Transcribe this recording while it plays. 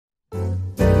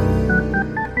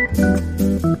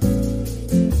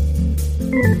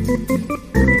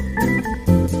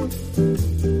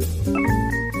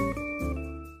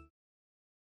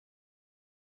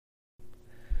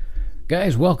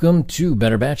Guys, welcome to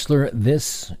Better Bachelor.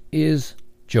 This is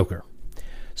Joker.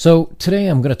 So today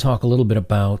I'm going to talk a little bit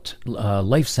about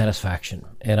life satisfaction.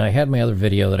 And I had my other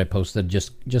video that I posted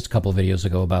just a couple of videos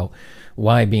ago about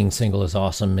why being single is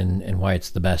awesome and why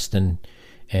it's the best. And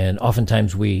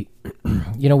oftentimes we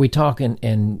talk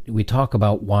and we talk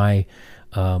about why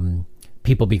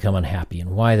people become unhappy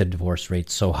and why the divorce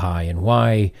rate's so high and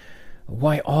why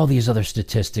all these other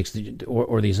statistics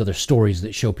or these other stories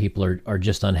that show people are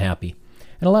just unhappy.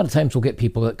 And a lot of times we'll get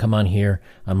people that come on here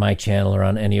on my channel or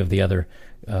on any of the other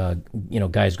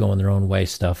guys going their own way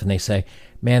stuff, and they say,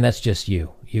 "Man, that's just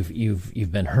you.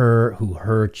 You've been hurt. Who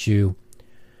hurt you?"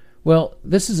 Well,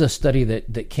 this is a study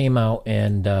that came out,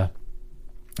 and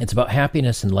it's about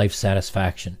happiness and life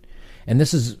satisfaction. And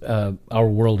this is Our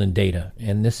World in Data,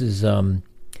 and this is a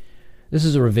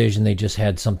revision. They just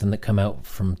had something that come out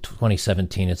from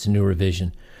 2017. It's a new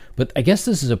revision. But I guess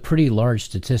this is a pretty large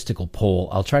statistical poll.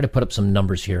 I'll try to put up some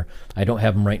numbers here. I don't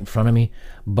have them right in front of me.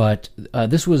 But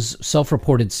this was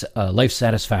self-reported life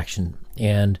satisfaction.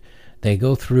 And they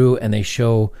go through and they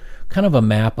show kind of a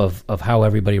map of how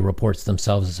everybody reports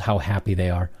themselves as how happy they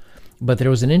are. But there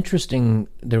was an interesting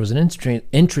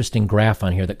graph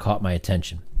on here that caught my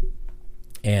attention.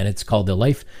 And it's called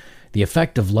the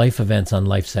effect of life events on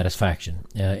life satisfaction.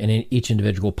 In each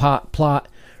individual plot,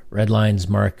 red lines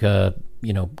mark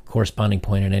corresponding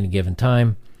point at any given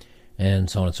time, and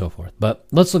so on and so forth. But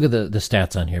let's look at the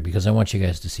stats on here because I want you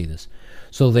guys to see this.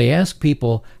 So they ask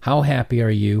people, how happy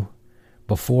are you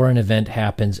before an event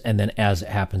happens, and then as it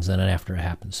happens, and then after it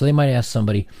happens. So they might ask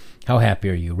somebody, how happy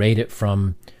are you? Rate it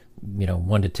from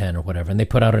 1 to 10 or whatever, and they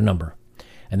put out a number.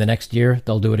 And the next year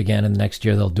they'll do it again, and the next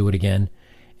year they'll do it again.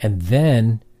 And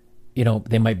then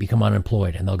they might become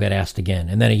unemployed and they'll get asked again.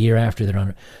 And then a year after they're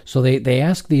on. So they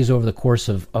ask these over the course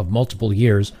of multiple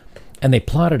years, and they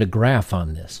plotted a graph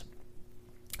on this.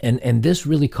 And this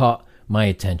really caught my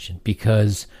attention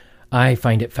because I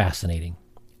find it fascinating.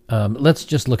 Let's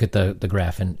just look at the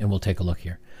graph and we'll take a look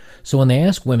here. So when they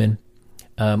ask women,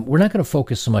 we're not going to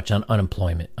focus so much on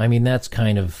unemployment. I mean, that's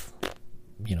kind of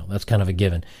a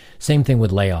given. Same thing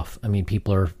with layoff. I mean,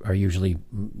 people are usually,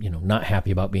 not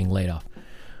happy about being laid off.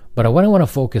 But what I want to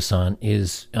focus on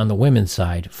is on the women's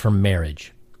side for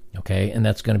marriage, okay? And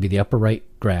that's going to be the upper right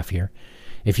graph here.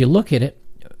 If you look at it,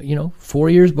 4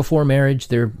 years before marriage,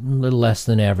 they're a little less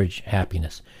than average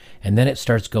happiness. And then it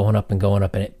starts going up, and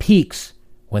it peaks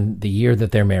when the year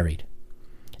that they're married.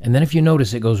 And then if you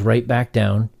notice, it goes right back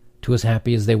down to as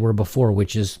happy as they were before,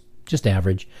 which is just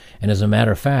average. And as a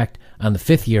matter of fact, on the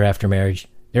 5th year after marriage,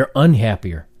 they're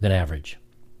unhappier than average.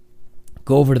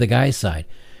 Go over to the guy's side.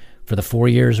 For the 4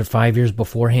 years or 5 years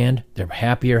beforehand, they're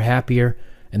happier,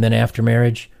 and then after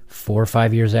marriage, 4 or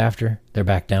 5 years after, they're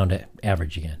back down to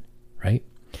average again, right?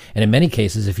 And in many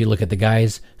cases, if you look at the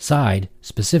guy's side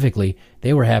specifically,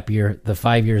 they were happier the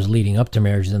 5 years leading up to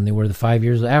marriage than they were the 5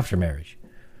 years after marriage.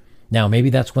 Now, maybe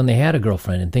that's when they had a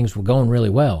girlfriend and things were going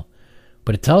really well,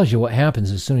 but it tells you what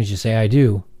happens as soon as you say, I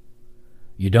do.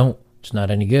 You don't. It's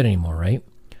not any good anymore, right?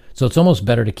 So it's almost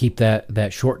better to keep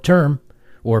that short term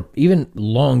or even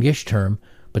longish term,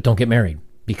 but don't get married.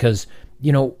 Because,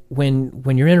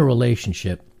 when you're in a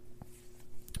relationship,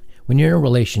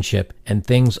 and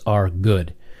things are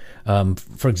good,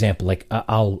 for example, like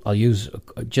I'll use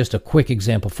just a quick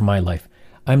example from my life.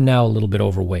 I'm now a little bit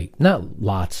overweight. Not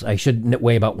lots. I should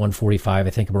weigh about 145. I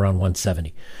think I'm around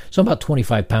 170. So I'm about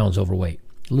 25 pounds overweight,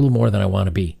 a little more than I want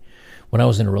to be. When I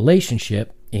was in a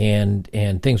relationship and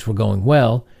things were going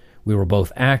well, we were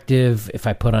both active. If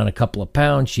I put on a couple of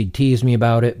pounds, she'd tease me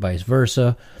about it, vice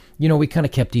versa. We kind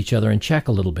of kept each other in check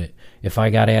a little bit. If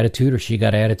I got attitude or she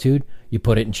got attitude, you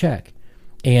put it in check.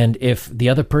 And if the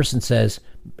other person says,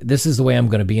 this is the way I'm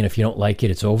going to be, and if you don't like it,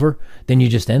 it's over, then you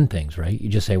just end things, right? You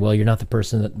just say, well, you're not the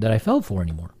person that I fell for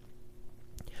anymore.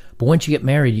 But once you get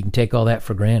married, you can take all that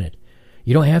for granted.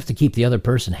 You don't have to keep the other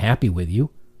person happy with you.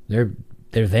 They're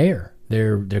there.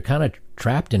 They're kind of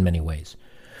trapped in many ways.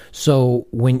 So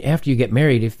after you get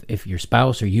married, if your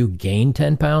spouse or you gain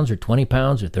 10 pounds or 20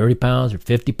 pounds or 30 pounds or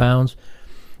 50 pounds,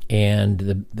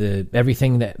 and the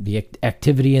everything that the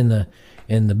activity in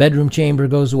the bedroom chamber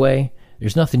goes away,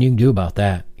 there's nothing you can do about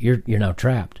that. You're now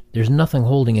trapped. There's nothing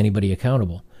holding anybody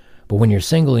accountable. But when you're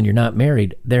single and you're not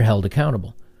married, they're held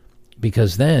accountable.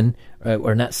 Because then,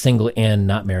 or not single and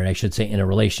not married, I should say, in a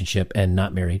relationship and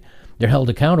not married, they're held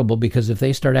accountable because if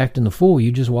they start acting the fool,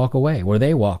 you just walk away, or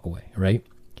they walk away, right?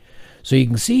 So you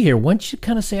can see here, once you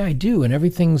kind of say, I do, and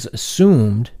everything's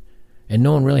assumed, and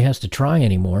no one really has to try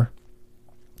anymore,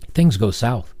 things go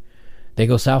south. They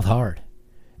go south hard.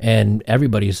 And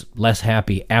everybody's less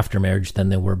happy after marriage than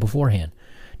they were beforehand.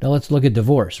 Now let's look at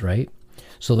divorce, right?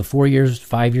 So the 4 years,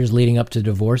 5 years leading up to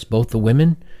divorce, both the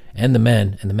women and the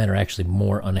men are actually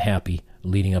more unhappy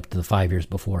leading up to the 5 years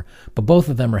before, but both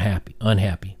of them are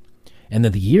unhappy. And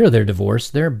then the year of their divorce,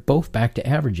 they're both back to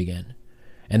average again.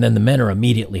 And then the men are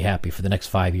immediately happy for the next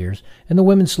 5 years, and the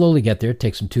women slowly get there. It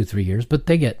takes them 2-3 years, but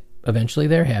eventually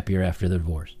they're happier after the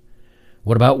divorce.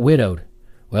 What about widowed?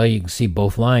 Well, you can see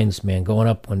both lines, man, going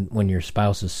up when your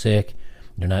spouse is sick,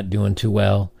 they're not doing too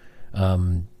well.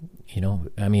 The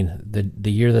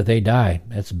year that they die,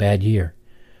 that's a bad year.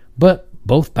 But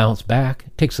both bounce back.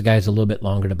 It takes the guys a little bit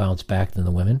longer to bounce back than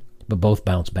the women, but both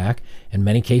bounce back. In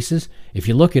many cases, if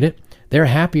you look at it, they're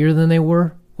happier than they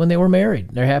were when they were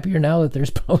married. They're happier now that their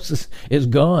spouse is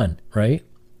gone, right?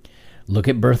 Look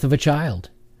at birth of a child.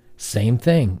 Same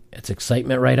thing. It's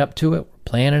excitement right up to it. We're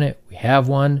planning it. We have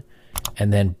one.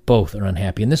 And then both are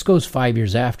unhappy. And this goes 5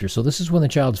 years after. So this is when the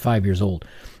child's 5 years old.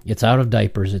 It's out of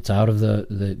diapers. It's out of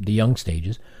the young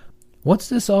stages. What's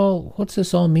this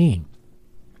all mean?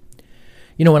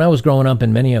 When I was growing up,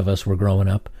 and many of us were growing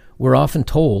up, we're often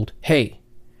told, hey,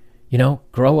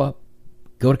 grow up,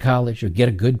 go to college, or get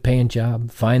a good paying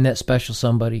job, find that special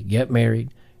somebody, get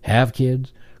married, have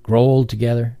kids, grow old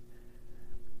together.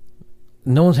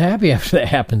 No one's happy after that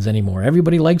happens anymore.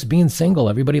 Everybody likes being single.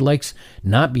 Everybody likes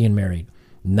not being married,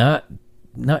 not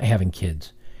having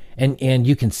kids. And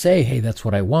you can say, hey, that's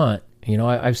what I want.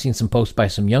 I've seen some posts by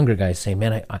some younger guys saying,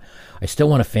 man, I still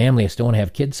want a family. I still want to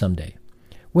have kids someday.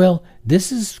 Well,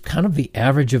 this is kind of the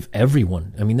average of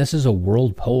everyone. I mean, this is a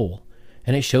world poll,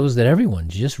 and it shows that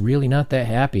everyone's just really not that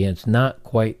happy, and it's not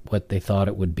quite what they thought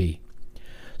it would be.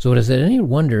 So is it any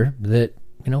wonder that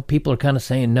people are kind of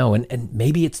saying no, and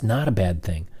maybe it's not a bad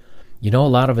thing. A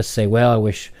lot of us say, well, I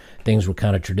wish things were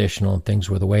kind of traditional and things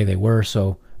were the way they were,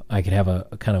 so I could have a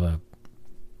kind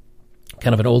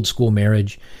of an old school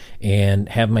marriage and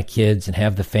have my kids and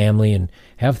have the family and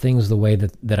have things the way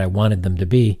that I wanted them to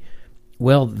be.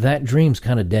 Well, that dream's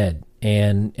kind of dead,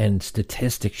 and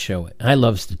statistics show it. I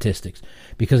love statistics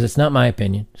because it's not my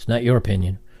opinion. It's not your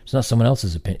opinion. It's not someone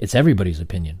else's opinion. It's everybody's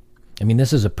opinion. I mean,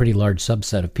 this is a pretty large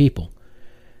subset of people.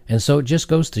 And so it just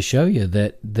goes to show you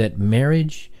that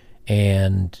marriage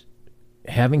and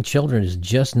having children is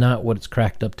just not what it's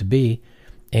cracked up to be,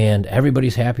 and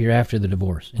everybody's happier after the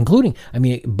divorce, including,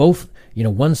 both,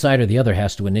 one side or the other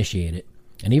has to initiate it.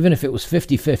 And even if it was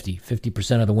 50-50,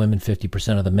 50% of the women,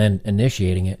 50% of the men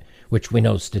initiating it, which we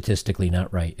know is statistically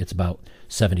not right. It's about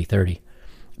 70-30.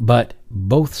 But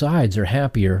both sides are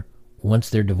happier once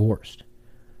they're divorced.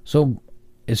 So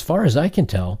as far as I can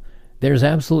tell, there's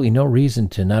absolutely no reason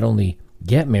to not only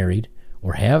get married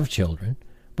or have children,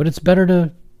 but it's better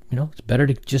to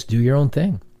just do your own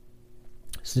thing.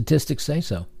 Statistics say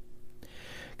so.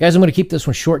 Guys, I'm going to keep this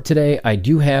one short today. I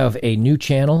do have a new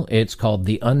channel. It's called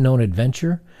The Unknown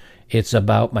Adventure. It's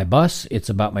about my bus. It's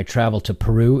about my travel to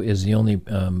Peru is the only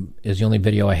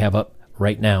video I have up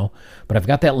right now. But I've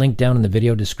got that link down in the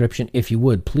video description. If you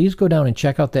would, please go down and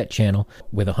check out that channel.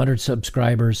 With 100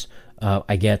 subscribers,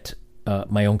 I get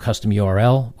my own custom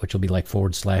URL, which will be like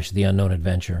 /The Unknown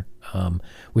Adventure,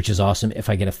 which is awesome. If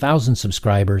I get 1,000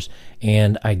 subscribers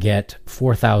and I get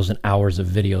 4,000 hours of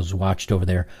videos watched over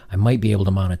there, I might be able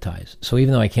to monetize. So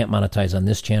even though I can't monetize on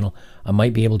this channel, I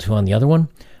might be able to on the other one.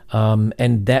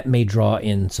 And that may draw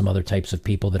in some other types of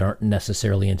people that aren't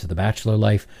necessarily into the bachelor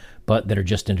life, but that are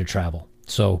just into travel.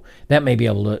 So that may be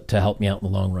able to help me out in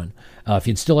the long run. If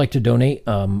you'd still like to donate,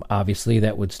 obviously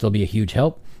that would still be a huge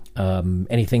help.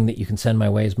 Anything that you can send my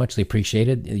way is muchly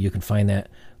appreciated. You can find that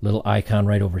little icon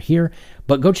right over here.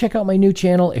 But go check out my new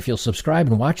channel. If you'll subscribe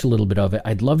and watch a little bit of it,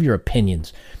 I'd love your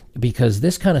opinions, because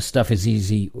this kind of stuff is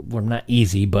easy. Well, not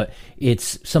easy, but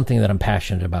it's something that I'm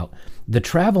passionate about. The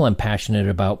travel I'm passionate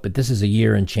about, but this is a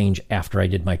year and change after I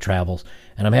did my travels,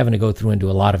 and I'm having to go through and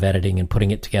do a lot of editing and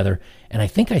putting it together, and I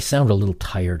think I sound a little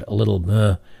tired, a little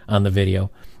on the video.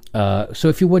 So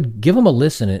if you would, give them a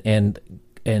listen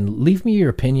and leave me your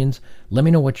opinions. Let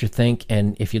me know what you think,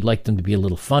 and if you'd like them to be a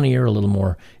little funnier, a little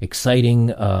more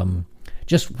exciting,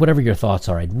 just whatever your thoughts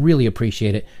are. I'd really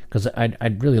appreciate it, because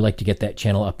I'd really like to get that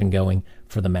channel up and going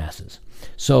for the masses.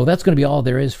 So that's going to be all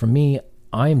there is from me.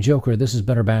 I am Joker. This is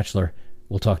Better Bachelor.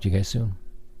 We'll talk to you guys soon.